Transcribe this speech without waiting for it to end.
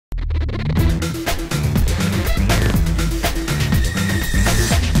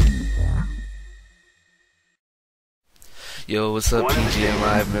Yo, what's up,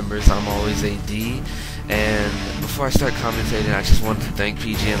 PGNlive members? I'm Alwayz8D, and before I start commentating, I just wanted to thank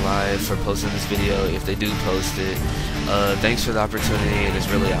PGNlive for posting this video. If they do post it, thanks for the opportunity, and it's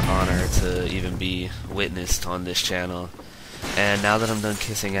really an honor to even be witnessed on this channel. And now that I'm done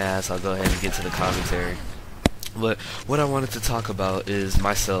kissing ass, I'll go ahead and get to the commentary. But what I wanted to talk about is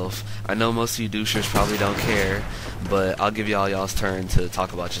myself. I know most of you douchers probably don't care, but I'll give y'all's turn to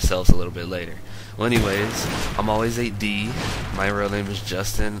talk about yourselves a little bit later. Well, anyways, I'm Alwayz8D. My real name is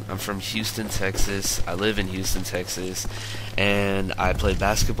Justin. I'm from Houston, Texas. I live in Houston, Texas, and I play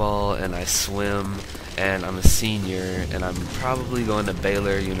basketball and I swim, and I'm a senior, and I'm probably going to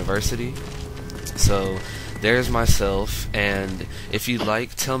Baylor University. So there's myself, and if you'd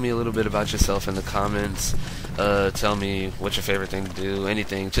like, tell me a little bit about yourself in the comments. Tell me what's your favorite thing to do,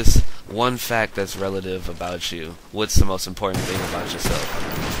 anything, just one fact that's relative about you. What's the most important thing about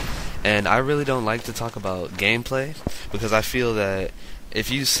yourself? And I really don't like to talk about gameplay, because I feel that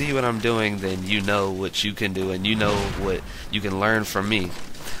if you see what I'm doing, then you know what you can do, and you know what you can learn from me.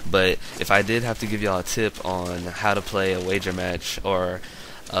 But if I did have to give y'all a tip on how to play a wager match, or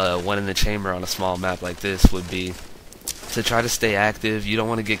one in the chamber on a small map like this, would be to try to stay active. You don't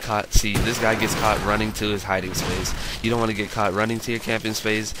want to get caught. See, this guy gets caught running to his hiding space. You don't want to get caught running to your camping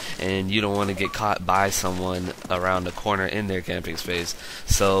space, and you don't want to get caught by someone around the corner in their camping space.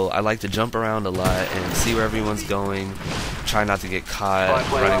 So I like to jump around a lot and see where everyone's going. Try not to get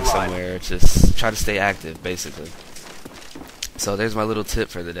caught running somewhere. Just try to stay active, basically. So there's my little tip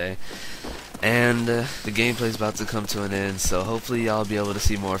for the day. And the gameplay's about to come to an end, so hopefully y'all be able to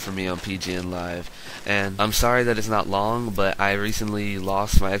see more from me on PGNlive. And I'm sorry that it's not long, but I recently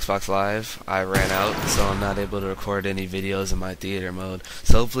lost my Xbox Live. I ran out, so I'm not able to record any videos in my theater mode.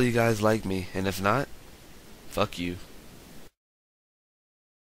 So hopefully you guys like me, and if not, fuck you.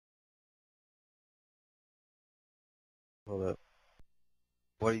 Hold up.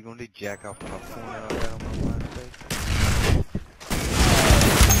 What are you gonna do? Jack off my phone and all that on my mind face?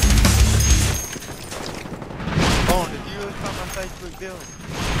 Oh, did you really find my Facebook bill?